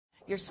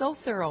You're so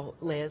thorough,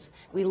 Liz.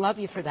 We love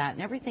you for that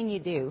and everything you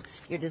do.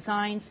 Your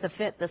designs, the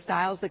fit, the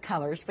styles, the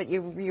colors, but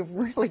you've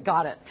really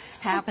got it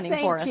happening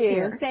for us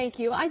here. Thank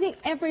you. I think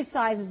every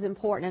size is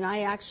important, and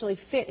I actually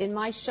fit in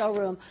my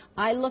showroom.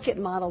 I look at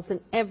models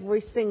in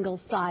every single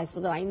size so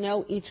that I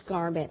know each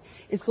garment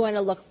is going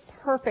to look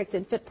perfect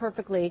and fit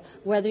perfectly,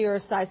 whether you're a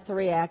size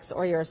 3X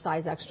or you're a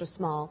size extra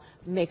small.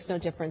 Makes no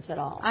difference at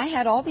all. I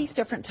had all these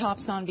different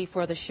tops on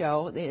before the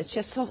show. It's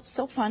just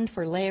so fun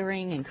for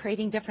layering and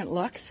creating different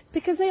looks.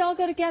 Because they all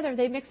go together.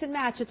 They mix and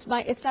match. It's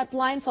that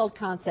blindfold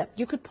concept.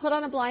 You could put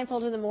on a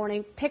blindfold in the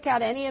morning, pick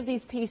out any of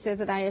these pieces,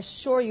 and I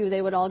assure you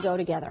they would all go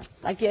together.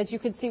 Like as you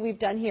can see we've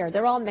done here.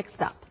 They're all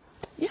mixed up.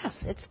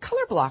 Yes, it's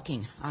color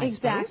blocking, I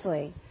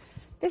Exactly. Suppose.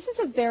 This is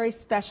a very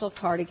special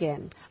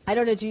cardigan. I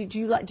don't know, do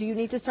you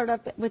need to start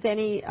up with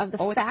any of the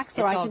facts,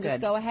 or I can just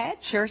go ahead?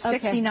 Sure,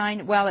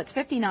 $69, well, it's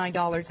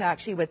 $59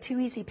 actually, with 2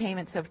 easy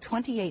payments of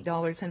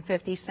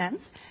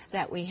 $28.50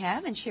 that we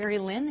have. And Sherry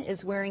Lynn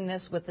is wearing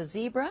this with the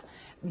zebra.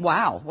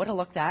 Wow, what a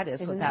look that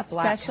is. With that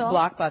black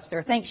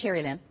blockbuster. Thanks,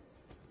 Sherry Lynn.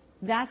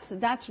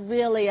 That's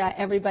really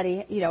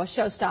everybody, a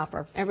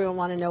showstopper. Everyone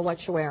want to know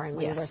what you're wearing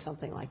when you wear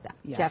something like that.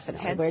 Yes.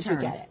 Definitely. Where'd you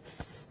get it?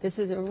 This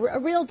is a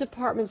real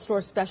department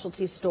store,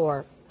 specialty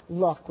store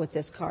look with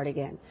this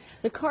cardigan.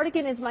 The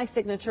cardigan is my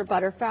signature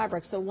butter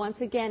fabric, so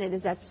once again, it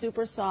is that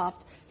super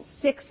soft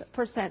 6%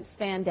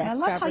 spandex. I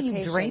love how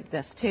you drape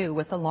this too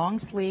with the long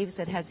sleeves.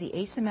 It has the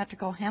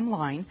asymmetrical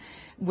hemline,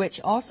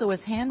 which also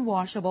is hand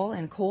washable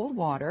in cold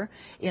water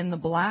in the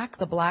black,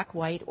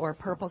 white, or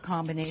purple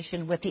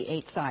combination with the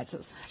 8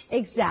 sizes.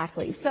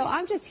 Exactly. So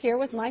I'm just here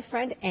with my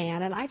friend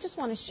Ann, and I just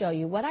want to show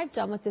you what I've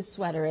done with this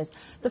sweater. Is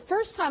the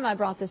first time I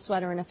brought this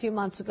sweater in a few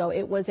months ago,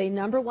 it was a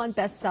 #1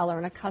 bestseller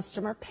and a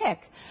customer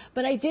pick.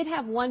 But I did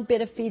have one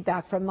bit of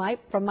feedback from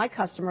my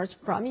customers,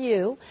 from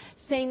you,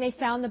 saying they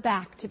found the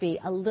back to be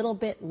a little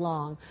bit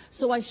long.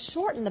 So I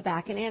shortened the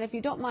back, and Ann, if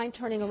you don't mind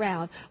turning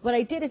around, what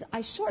I did is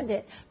I shortened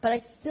it, but I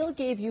still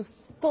gave you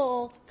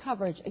full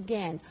coverage.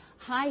 Again,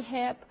 high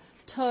hip,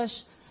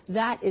 tush,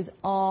 that is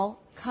all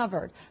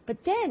covered.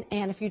 But then,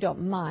 Ann, if you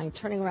don't mind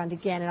turning around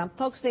again, and I'm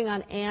focusing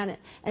on Ann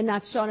and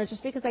not showing her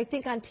just because I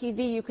think on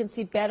TV you can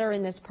see better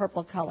in this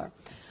purple color.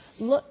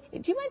 Look,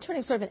 do you mind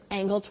turning sort of an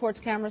angle towards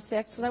camera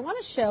 6? Because I want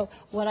to show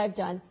what I've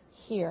done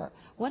here.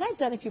 What I've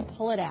done, if you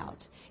pull it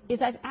out,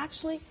 is I've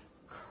actually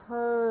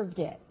curved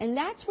it, and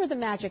that's where the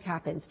magic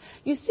happens.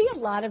 You see a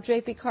lot of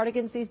drapey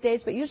cardigans these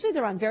days, but usually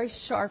they're on very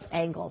sharp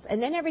angles,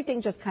 and then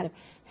everything just kind of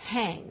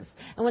hangs.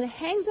 And when it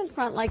hangs in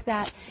front like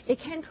that, it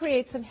can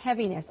create some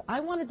heaviness. I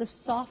wanted the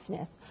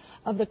softness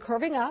of the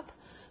curving up,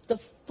 the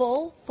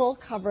full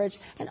coverage,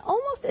 and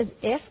almost as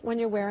if, when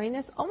you're wearing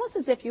this, almost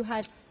as if you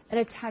had an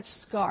attached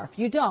scarf.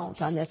 You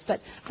don't on this, but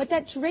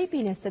that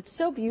drapiness that's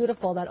so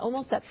beautiful, that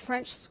almost that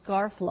French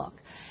scarf look.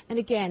 And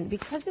again,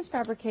 because this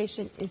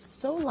fabrication is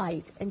so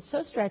light and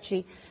so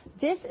stretchy,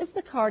 this is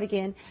the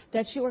cardigan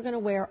that you are going to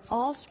wear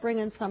all spring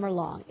and summer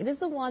long. It is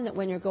the one that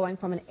when you're going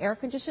from an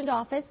air-conditioned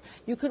office,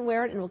 you can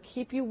wear it and it will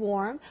keep you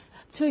warm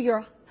to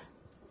your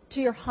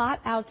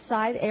hot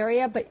outside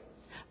area,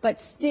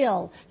 but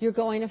still you're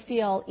going to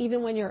feel,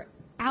 even when you're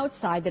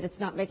outside, that it's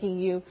not making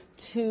you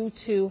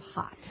too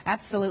hot.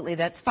 Absolutely.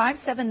 That's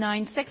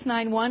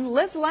 579-691.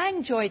 Liz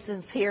Lange joins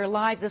us here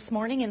live this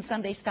morning in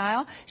Sunday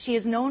Style. She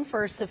is known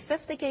for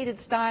sophisticated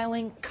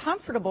styling,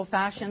 comfortable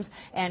fashions,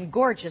 and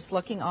gorgeous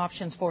looking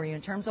options for you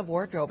in terms of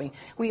wardrobing.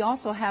 We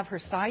also have her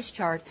size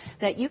chart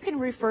that you can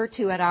refer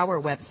to at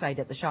our website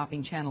at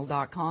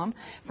theshoppingchannel.com,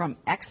 from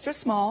extra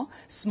small,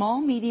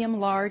 small, medium,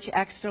 large,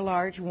 extra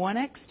large,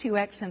 1X,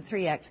 2X, and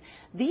 3X.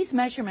 These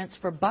measurements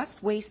for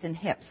bust, waist, and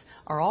hips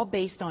are all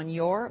based on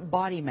your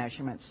body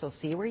measurements. So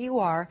see where you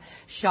are,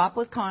 shop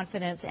with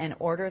confidence, and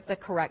order the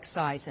correct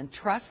size. And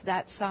trust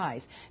that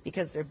size,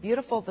 because they're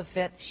beautiful to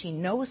fit. She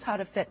knows how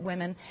to fit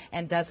women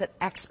and does it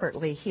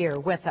expertly here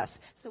with us.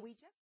 So we